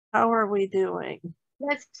How are we doing?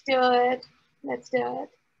 Let's do it. Let's do it.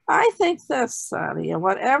 I think this, Saadia.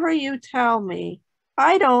 Whatever you tell me,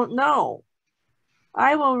 I don't know.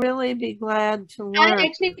 I will really be glad to I learn.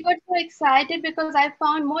 actually got so excited because I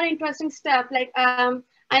found more interesting stuff. Like,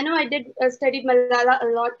 I know I did study Malala a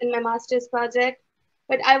lot in my master's project,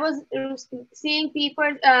 but I was seeing people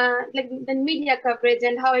like the media coverage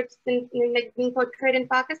and how it's been like being portrayed in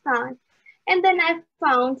Pakistan, and then I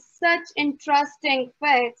found such interesting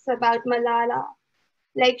facts about Malala,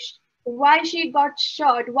 like why she got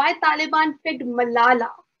shot, why Taliban picked Malala,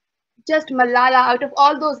 just Malala out of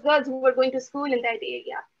all those girls who were going to school in that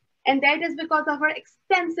area. And that is because of her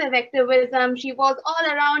extensive activism. She was all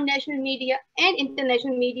around national media and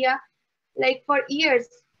international media like for years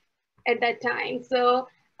at that time. So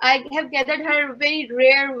I have gathered her very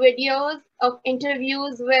rare videos of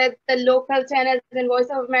interviews with the local channels and Voice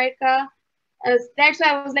of America. That's why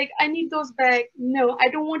I was like, I need those back. No, I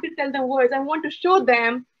don't want to tell them words. I want to show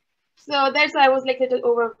them. So that's why I was like a little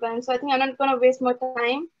overwhelmed. So I think I'm not gonna waste more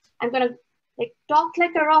time. I'm gonna like talk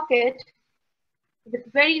like a rocket with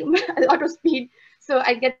very a lot of speed, so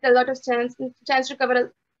I get a lot of chance to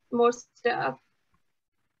cover more stuff.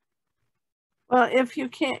 Well, if you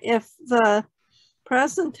can't, if the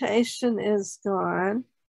presentation is gone,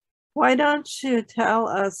 why don't you tell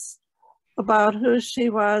us about who she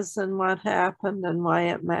was and what happened and why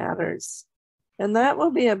it matters? And that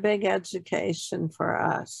will be a big education for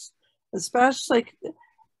us, especially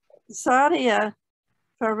Saadia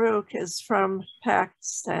Farooq is from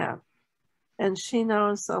Pakistan, and she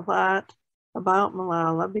knows a lot about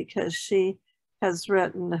Malala because she has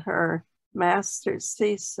written her master's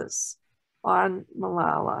thesis on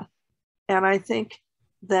Malala. And I think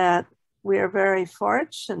that we are very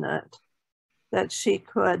fortunate that she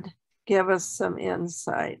could give us some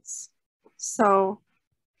insights. So,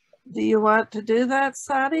 do you want to do that,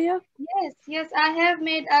 Saadia? Yes, I have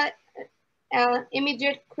made a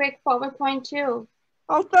immediate quick PowerPoint too.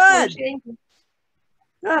 Oh, I'm good. sharing. Good.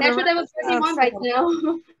 That's what I was working on right now.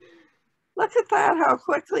 Look at that, how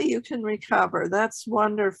quickly you can recover. That's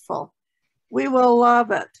wonderful. We will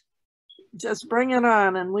love it. Just bring it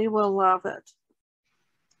on and we will love it.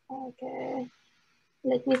 Okay,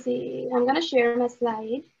 let me see. I'm gonna share my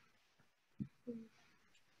slide.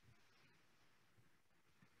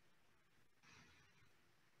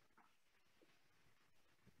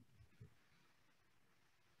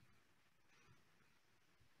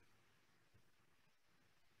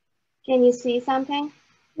 Can you see something?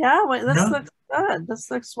 Yeah, wait, this looks good. This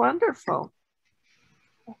looks wonderful.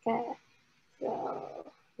 Okay, so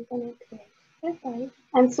I'm gonna click. Okay.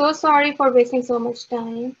 I'm so sorry for wasting so much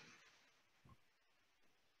time.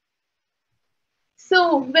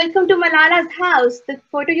 So, welcome to Malala's house. The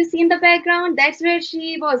photo you see in the background, that's where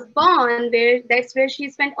she was born. That's where she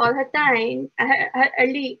spent all her time, her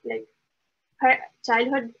early, like her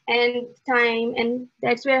childhood and time, and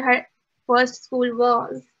that's where her first school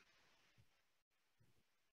was.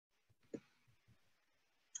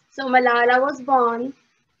 So, Malala was born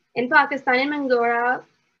in Pakistan, in Mangora,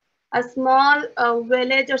 a small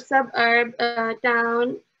village or suburb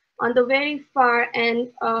town on the very far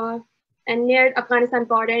end and near Afghanistan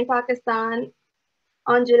border in Pakistan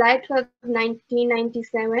on July 12th,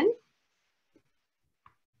 1997.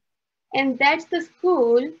 And that's the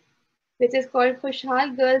school, which is called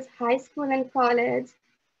Khushal Girls High School and College,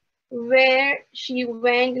 where she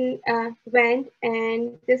went,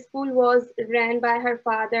 and this school was ran by her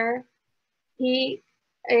father. He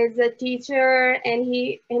is a teacher, and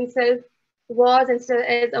he himself was and still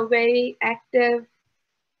is a very active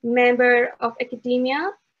member of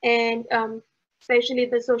academia and especially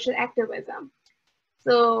the social activism.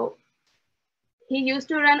 So he used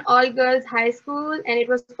to run all girls high school, and it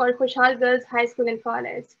was called Khushal Girls High School and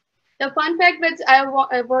College. The fun fact which I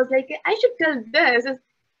was like, I should tell this is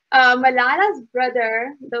Malala's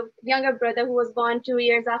brother, the younger brother who was born 2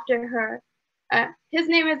 years after her, his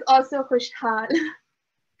name is also Khushal.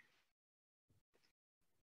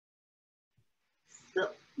 So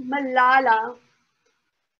Malala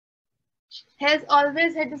has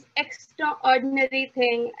always had this extraordinary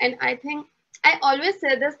thing, and I think I always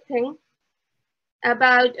say this thing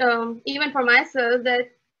about even for myself that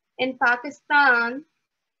in Pakistan,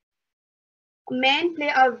 men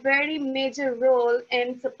play a very major role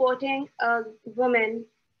in supporting a woman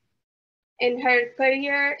in her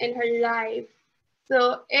career, in her life.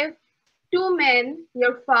 So if two men,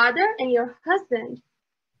 your father and your husband,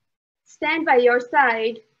 stand by your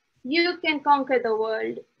side, you can conquer the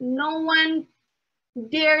world. No one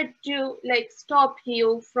dared to like stop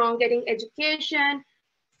you from getting education,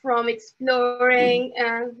 from exploring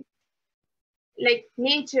like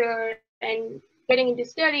nature and getting into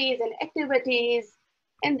studies and activities.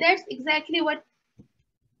 And that's exactly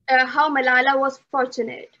how Malala was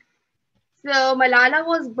fortunate. So Malala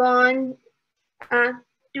was born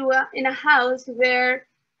in a house where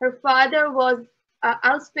her father was an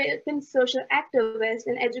outspoken social activist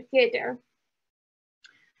and educator.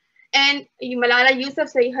 And Malala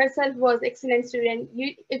Yousafzai herself was excellent student.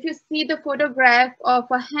 If you see the photograph of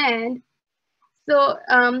a hand, so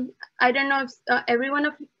I don't know if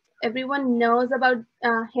everyone knows about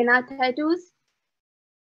henna tattoos.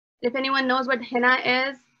 If anyone knows what henna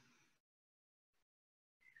is.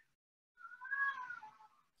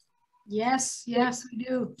 Yes, we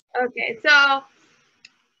do. Okay, so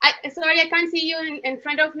sorry, I can't see you in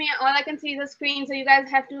front of me. All I can see is the screen, so you guys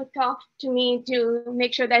have to talk to me to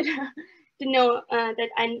make sure that to know that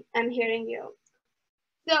I'm hearing you.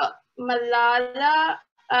 So Malala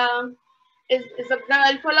is a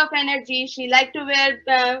girl full of energy. She liked to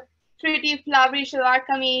wear pretty flowery shalwar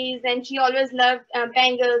kameez, and she always loved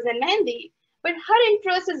bangles and mehndi. But her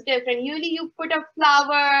interest is different. Usually you put a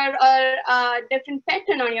flower or a different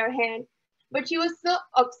pattern on your hand. But she was so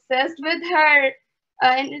obsessed with her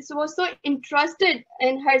and was so interested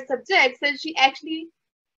in her subjects that she actually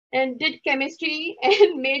did chemistry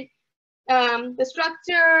and made the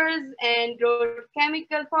structures and wrote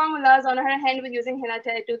chemical formulas on her hand with using henna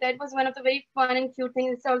tattoo. That was one of the very fun and cute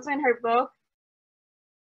things. It's also in her book.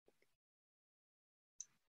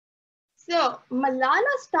 So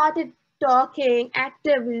Malala started talking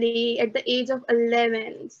actively at the age of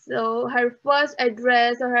 11. So her first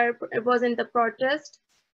address was in the protest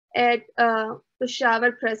at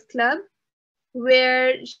Peshawar Press Club,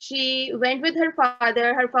 where she went with her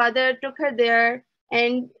father. Her father took her there,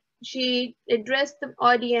 and she addressed the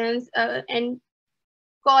audience and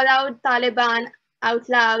called out Taliban out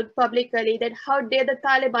loud publicly that how dare the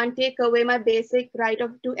Taliban take away my basic right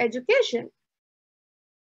to education.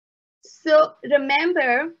 So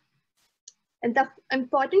remember, and the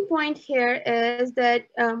important point here is that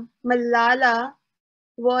Malala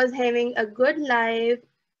was having a good life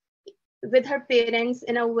with her parents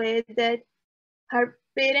in a way that her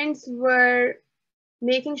parents were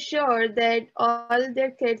making sure that all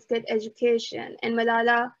their kids get education. And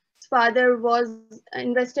Malala's father was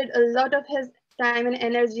invested a lot of his time and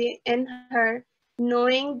energy in her,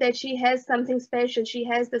 knowing that she has something special, she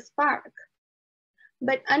has the spark.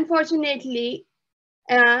 But unfortunately,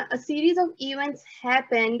 a series of events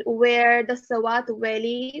happened where the Swat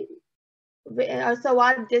Valley,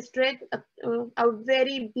 Swat district, a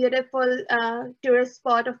very beautiful tourist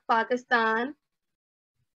spot of Pakistan,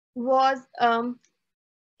 was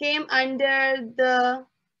came under the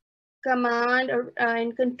command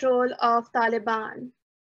and control of Taliban.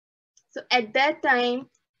 So at that time,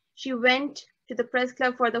 she went to the press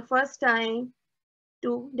club for the first time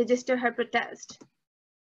to register her protest.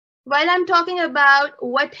 While I'm talking about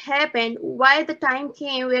what happened, why the time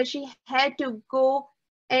came where she had to go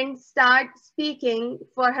and start speaking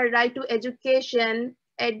for her right to education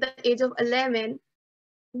at the age of 11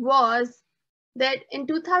 was that in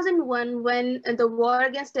 2001, when the war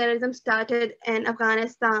against terrorism started in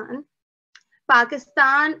Afghanistan,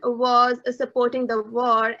 Pakistan was supporting the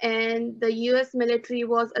war and the US military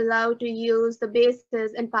was allowed to use the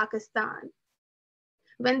bases in Pakistan.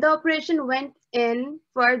 When the operation went in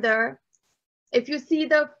further, if you see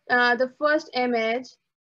the first image,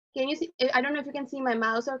 can you see? I don't know if you can see my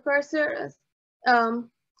mouse or cursor.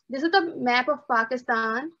 This is the map of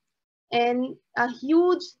Pakistan, and a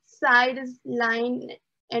huge side is line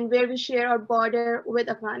and where we share our border with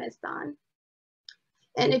Afghanistan.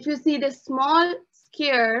 And if you see this small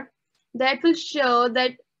square, that will show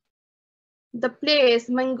that the place,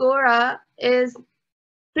 Mangora, is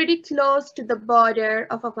pretty close to the border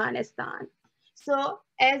of Afghanistan. So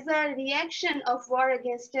as a reaction of war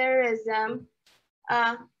against terrorism,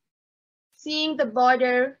 seeing the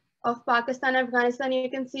border of Pakistan and Afghanistan, you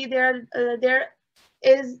can see there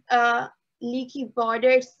is a leaky border.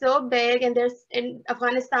 It's so big, and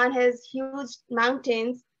Afghanistan has huge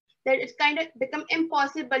mountains that it's kind of become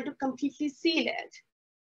impossible to completely seal it.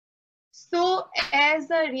 So as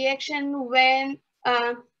a reaction, when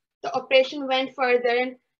the operation went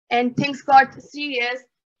further and things got serious,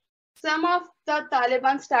 some of the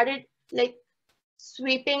Taliban started like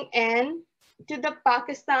sweeping in to the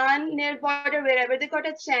Pakistan near border wherever they got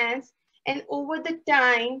a chance. And over the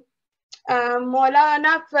time,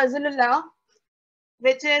 Maulana Fazlullah,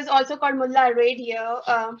 which is also called Mullah Radio,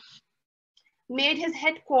 made his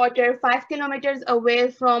headquarters 5 kilometers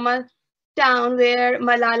away from a town where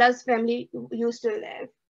Malala's family used to live.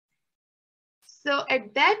 So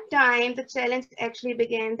at that time, the challenge actually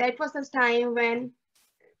began. That was the time when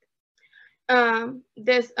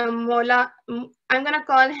this Mullah, I'm gonna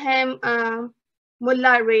call him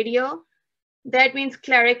Mullah Radio. That means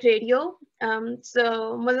cleric radio.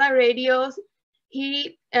 So Mullah Radios,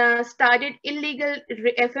 he started illegal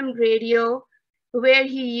FM radio where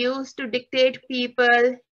he used to dictate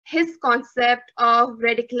people his concept of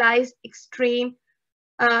radicalized extreme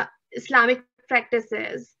Islamic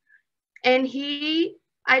practices. And he,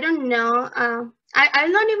 I don't know,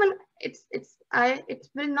 I'll not even, it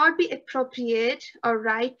will not be appropriate or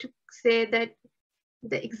right to say that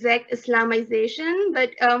the exact Islamization,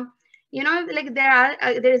 but you know, like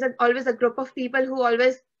there is always a group of people who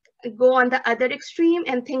always go on the other extreme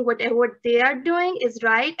and think whatever what they are doing is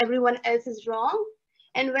right, everyone else is wrong.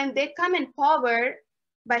 And when they come in power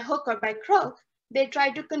by hook or by crook, they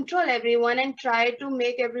try to control everyone and try to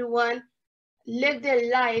make everyone live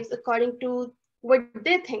their lives according to what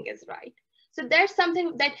they think is right. So that's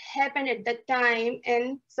something that happened at that time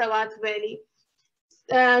in Sawat Valley.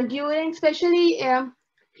 During especially,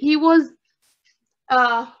 he was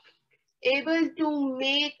able to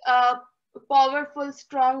make a powerful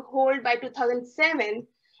stronghold by 2007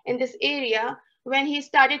 in this area when he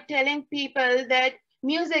started telling people that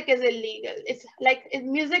music is illegal. It's like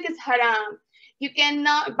music is haram. You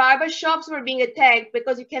cannot, barber shops were being attacked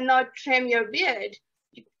because you cannot trim your beard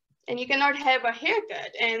and you cannot have a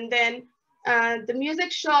haircut. And then the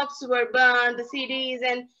music shops were burned, the CDs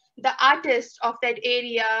and the artists of that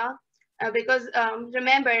area, because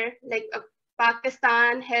remember, like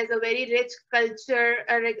Pakistan has a very rich culture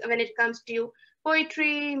when it comes to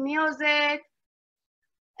poetry, music,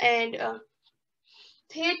 and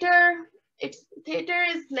theater. Theater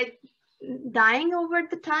is like dying over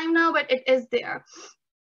the time now, but it is there.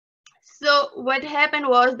 So what happened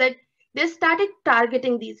was that they started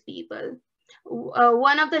targeting these people.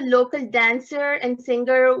 One of the local dancer and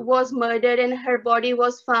singer was murdered and her body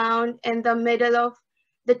was found in the middle of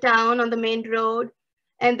the town on the main road.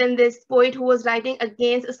 And then this poet who was writing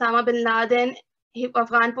against Osama bin Laden,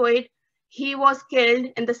 Afghan poet, he was killed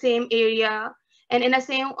in the same area. And in the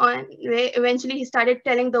same way, eventually he started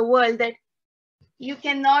telling the world that you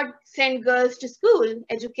cannot send girls to school.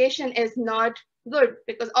 Education is not good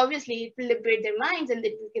because obviously it will liberate their minds and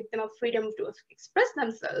it will give them a freedom to express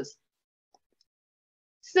themselves.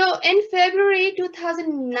 So in February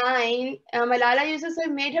 2009, Malala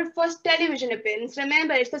Yousafzai made her first television appearance.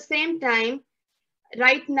 Remember, it's the same time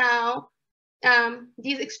right now.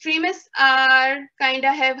 These extremists are kind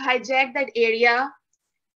of have hijacked that area.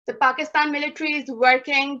 The Pakistan military is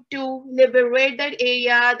working to liberate that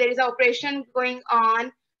area. There is an operation going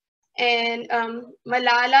on. And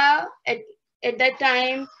Malala at that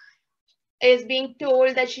time is being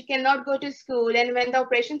told that she cannot go to school. And when the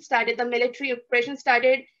operation started, the military operation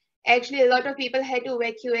started, actually a lot of people had to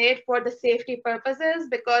evacuate for the safety purposes,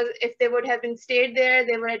 because if they would have been stayed there,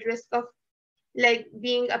 they were at risk of like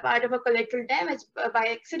being a part of a collateral damage by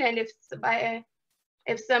accident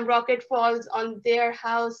if some rocket falls on their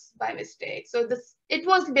house by mistake. So it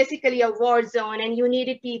was basically a war zone and you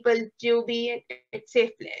needed people to be at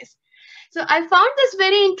safe place. So I found this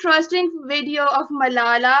very interesting video of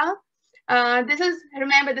Malala. This is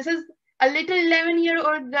a little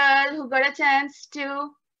 11-year-old girl who got a chance to,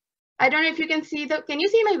 I don't know if you can see can you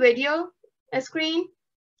see my video screen?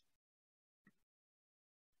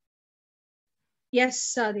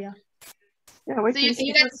 Yes, Saadia. Yeah, we can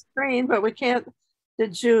see the screen, but we can't.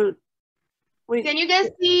 Can you guys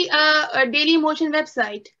see a Daily Motion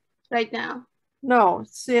website right now? No.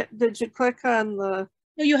 See, did you click on the?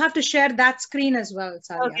 No, you have to share that screen as well,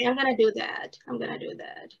 Saadia. Okay, I'm gonna do that.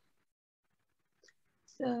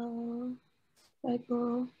 So I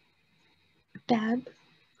go tab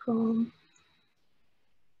Chrome,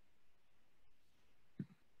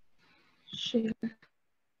 share.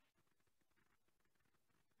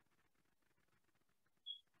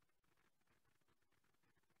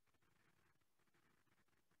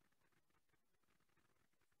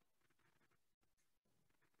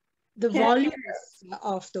 The volume is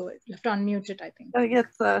off though. You have to unmute it, I think. I get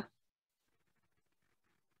the.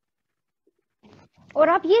 और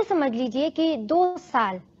आप ये समझ लीजिए कि 2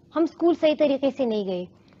 साल हम school सही तरीके से नहीं गए.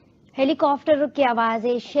 हेलीकॉप्टर की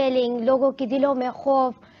आवाजें, शेलिंग, लोगों के दिलों में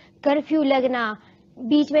खौफ, कर्फ्यू लगना,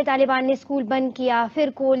 बीच में तालिबान ने स्कूल बंद किया,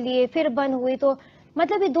 फिर खोल लिए, फिर बंद हुए, तो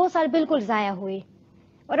मतलब ये 2 साल बिल्कुल जाया हुए.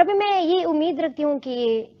 और अभी मैं ये उम्मीद रखती हूँ कि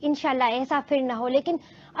इंशाल्लाह ऐसा फिर ना हो. लेकिन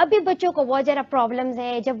अभी बच्चों को बहुत ज़्यादा प्रॉब्लम्स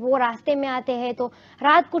है. जब वो रास्ते में आते हैं तो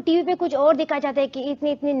रात को टीवी पे कुछ और दिखा जाता है कि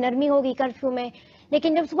इतनी नरमी होगी कर्फ्यू में,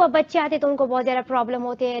 लेकिन जब सुबह बच्चे आते तो उनको बहुत ज़्यादा प्रॉब्लम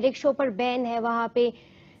होते हैं. रिक्शों पर बैन है वहाँ पे.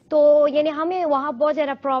 तो यानी हमें वहाँ बहुत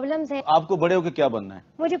ज़्यादा प्रॉब्लम्स है। आपको बड़े होकर क्या बनना है?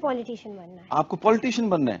 मुझे पॉलिटिशियन बनना है। आपको पॉलिटिशियन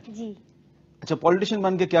बनना है? जी। अच्छा, पॉलिटिशियन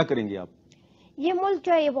बन के क्या करेंगी आप? ये मुल्क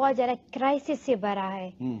जो है ये बहुत ज़्यादा क्राइसिस से भरा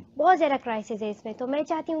है, बहुत ज़्यादा क्राइसिस है इसमें। तो मैं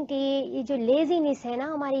चाहती हूँ कि ये जो लेजीनेस है ना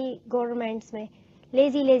हमारी गवर्नमेंट्स में,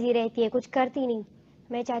 लेजी रहती है, कुछ करती नहीं,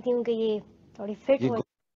 मैं चाहती हूँ कि ये थोड़ी फिट हो।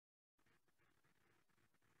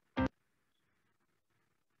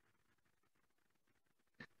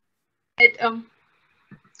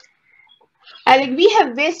 Like we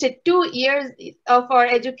have wasted 2 years of our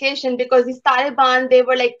education because these Taliban, they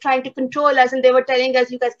were like trying to control us and they were telling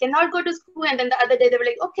us you guys cannot go to school, and then the other day they were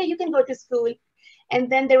like, okay, you can go to school. And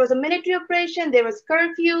then there was a military operation, there was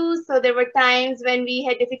curfews, so there were times when we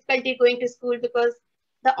had difficulty going to school because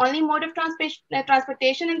the only mode of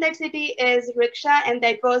transportation in that city is rickshaw, and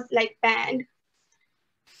that was like banned.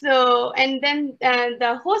 So, and then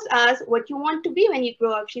the host asked, what you want to be when you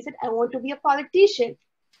grow up? She said, I want to be a politician.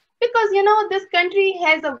 Because, you know, this country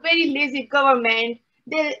has a very lazy government.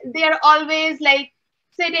 They are always like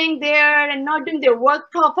sitting there and not doing their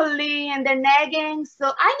work properly, and they're nagging.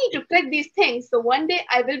 So I need to correct these things. So one day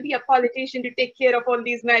I will be a politician to take care of all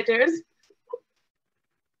these matters.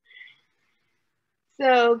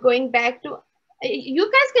 So going back to,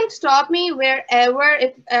 you guys can stop me wherever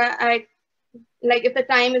if if the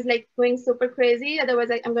time is like going super crazy. Otherwise,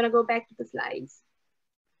 I'm gonna go back to the slides.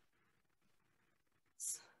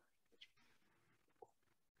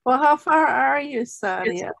 Well, how far are you,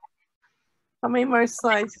 Saadia? How many more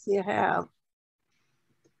slides do you have?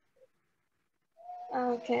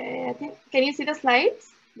 Okay, I think, can you see the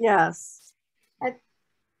slides? Yes.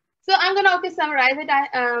 So I'm gonna summarize it.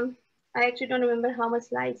 I actually don't remember how much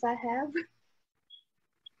slides I have.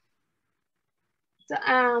 So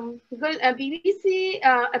BBC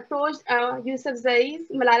approached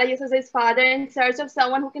Malala Yousafzai's father in search of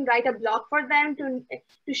someone who can write a blog for them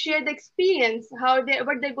to share the experience, what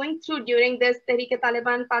they're going through during this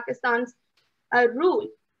Tehreek-e-Taliban Pakistan's rule.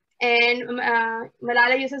 And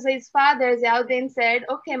Malala Yousafzai's father, Ziauddin, said,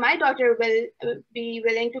 okay, my daughter will be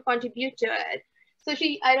willing to contribute to it. So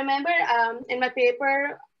I remember in my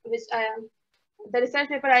paper, which the research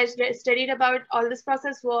paper I studied about all this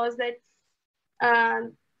process was that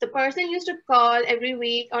the person used to call every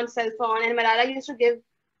week on cell phone, and Malala used to give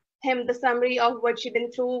him the summary of what she'd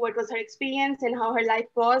been through, what was her experience, and how her life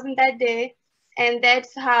was in that day. And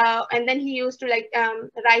that's how, and then he used to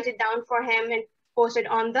write it down for him and post it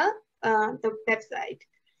on the website.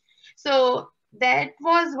 So that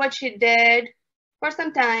was what she did for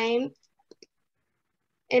some time.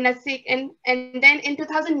 And then in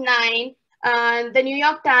 2009, the New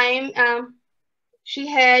York Times, she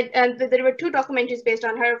had, there were 2 documentaries based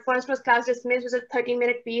on her. First was Class Dismissed, which was a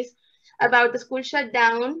 13-minute piece about the school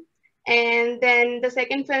shutdown. And then the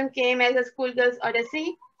second film came as A Schoolgirl's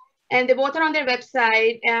Odyssey. And they both are on their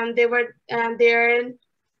website, and they were there.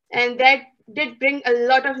 And that did bring a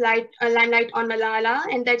lot of limelight on Malala.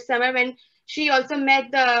 And that summer when she also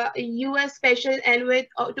met the US Special Envoy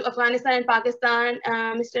to Afghanistan and Pakistan,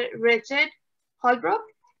 Mr. Richard Holbrooke,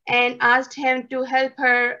 and asked him to help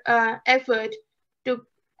her effort to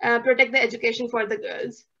protect the education for the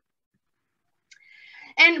girls.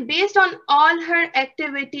 And based on all her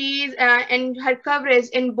activities and her coverage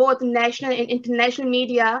in both national and international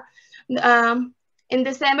media, in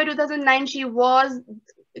December 2009, she was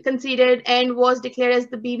considered and was declared as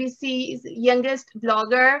the BBC's youngest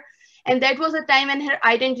blogger. And that was a time when her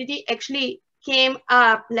identity actually came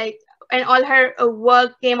up, and all her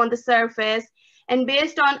work came on the surface. And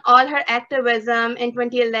based on all her activism, in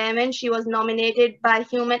 2011, she was nominated by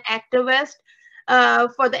Human Activist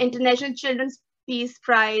for the International Children's Peace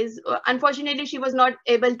Prize. Unfortunately, she was not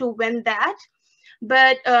able to win that.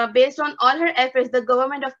 But based on all her efforts, the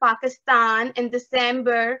government of Pakistan in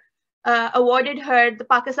December awarded her the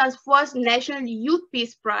Pakistan's first National Youth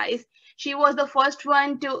Peace Prize. She was the first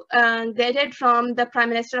one to get it from the Prime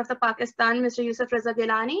Minister of the Pakistan, Mr. Yusuf Raza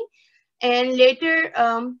Gilani. And later,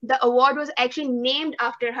 the award was actually named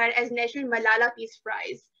after her as National Malala Peace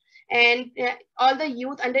Prize. And all the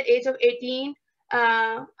youth under age of 18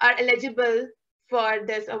 are eligible for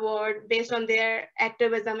this award based on their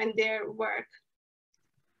activism and their work.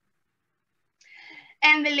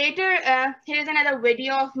 And later, here's another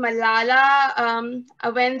video of Malala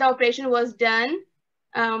when the operation was done.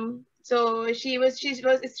 So she was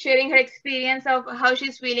sharing her experience of how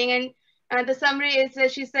she's feeling, and the summary is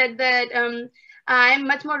that she said that I'm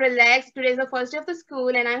much more relaxed. Today is the first day of the school,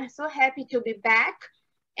 and I'm so happy to be back.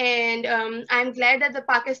 And I'm glad that the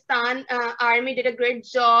Pakistan army did a great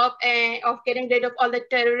job of getting rid of all the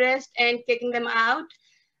terrorists and kicking them out.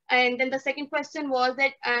 and then the second question was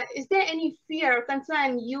that, is there any fear or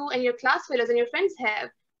concern you and your class fellows and your friends have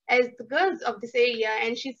as the girls of this area?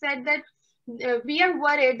 And she said that we are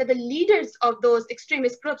worried that the leaders of those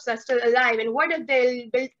extremist groups are still alive, and what if they'll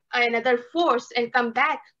build another force and come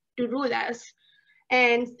back to rule us?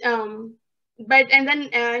 And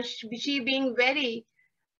then she being very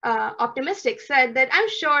optimistic said that I'm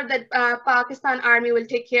sure that Pakistan army will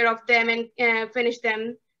take care of them and finish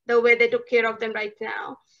them the way they took care of them right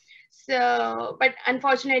now. So, but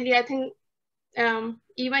unfortunately, I think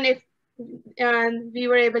even if we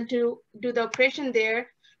were able to do the operation there,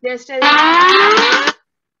 there still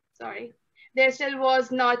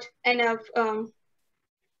was not enough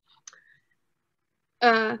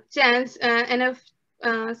chance, enough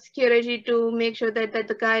security to make sure that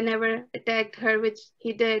the guy never attacked her, which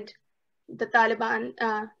he did, the Taliban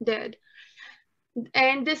did.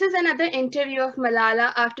 And this is another interview of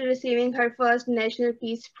Malala after receiving her first National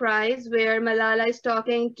Peace Prize, where Malala is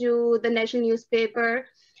talking to the national newspaper,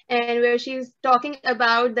 and where she's talking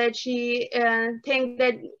about that she thinks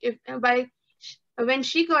that when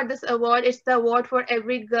she got this award, it's the award for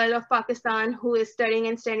every girl of Pakistan who is studying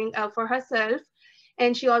and standing up for herself.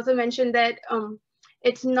 And she also mentioned that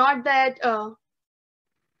it's not that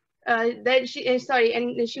and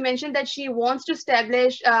she mentioned that she wants to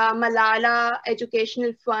establish Malala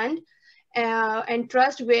Educational Fund and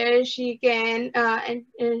trust where she can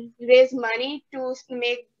raise money to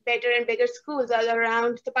make better and bigger schools all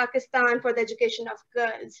around the Pakistan for the education of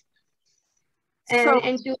girls.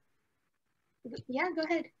 Yeah, go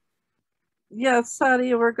ahead. Yeah,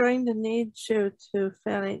 Saadia, we're going to need you to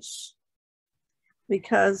finish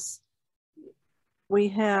because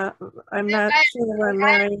I'm not sure when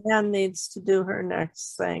Marianne needs to do her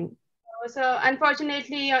next thing. So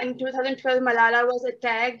unfortunately, in 2012, Malala was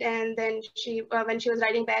attacked, and then when she was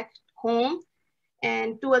riding back home,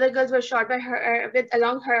 and 2 other girls were shot by her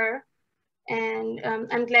along her. And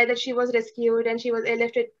I'm glad that she was rescued, and she was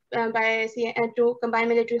airlifted to Combined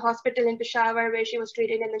Military Hospital in Peshawar, where she was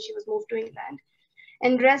treated, and then she was moved to England.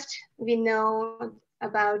 And rest we know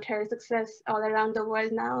about her success all around the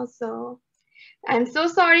world now. So I'm so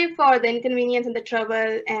sorry for the inconvenience and the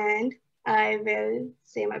trouble, and I will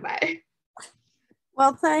say my bye.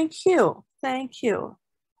 Well, thank you. Thank you.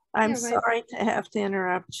 I'm sorry to have to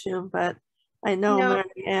interrupt you, but I know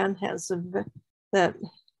Marianne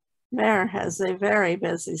Mare has a very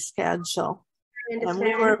busy schedule. And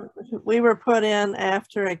we were put in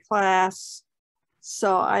after a class,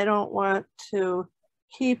 so I don't want to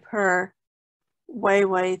keep her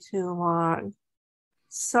way too long.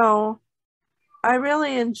 So I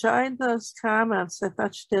really enjoyed those comments. I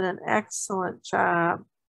thought she did an excellent job.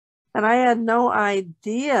 And I had no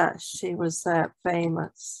idea she was that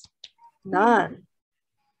famous. None.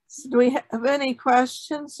 So do we have any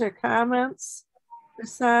questions or comments for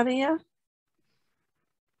Saadia?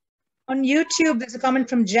 On YouTube, there's a comment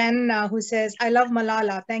from Jen who says, I love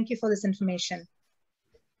Malala. Thank you for this information.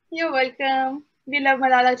 You're welcome. We love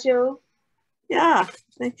Malala too. Yeah,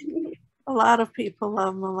 a lot of people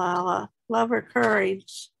love Malala, love her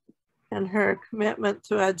courage and her commitment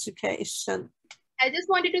to education. I just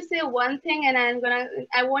wanted to say one thing, and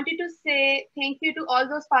I wanted to say thank you to all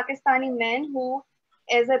those Pakistani men who,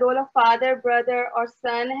 as a role of father, brother, or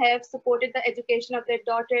son, have supported the education of their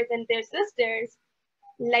daughters and their sisters.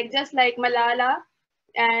 Just like Malala,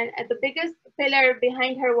 and the biggest pillar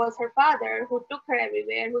behind her was her father, who took her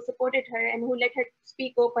everywhere, who supported her, and who let her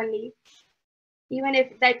speak openly, even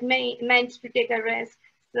if that meant to take a risk.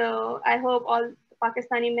 So I hope all the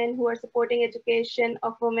Pakistani men who are supporting education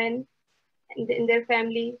of women in their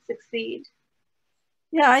family succeed.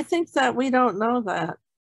 Yeah, I think that we don't know that.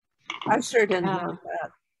 I sure didn't know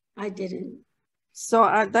that. I didn't.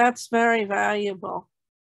 So that's very valuable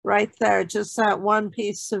right there. Just that one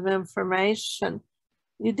piece of information.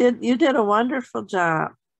 You did a wonderful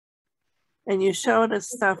job, and you showed us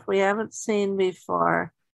stuff we haven't seen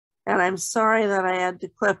before. And I'm sorry that I had to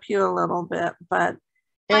clip you a little bit, but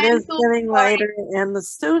it is getting later, and the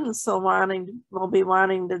students will be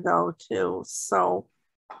wanting to go too. So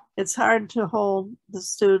it's hard to hold the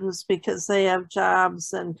students because they have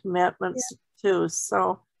jobs and commitments too.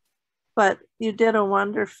 So, but you did a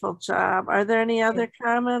wonderful job. Are there any other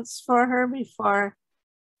comments for her before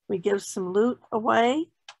we give some loot away?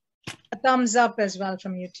 A thumbs up as well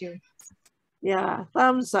from YouTube. Yeah,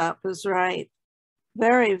 thumbs up is right.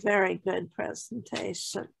 Very, very good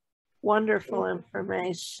presentation. Wonderful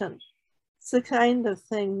information. It's the kind of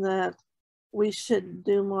thing that we should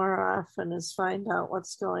do more often, is find out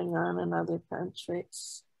what's going on in other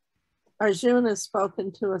countries. Arjun has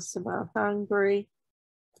spoken to us about Hungary.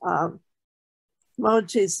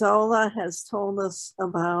 Moji Zola has told us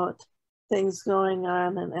about things going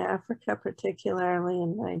on in Africa, particularly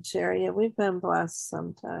in Nigeria. We've been blessed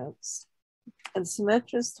sometimes. And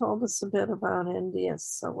Sumitra's told us a bit about India,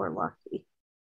 so we're lucky.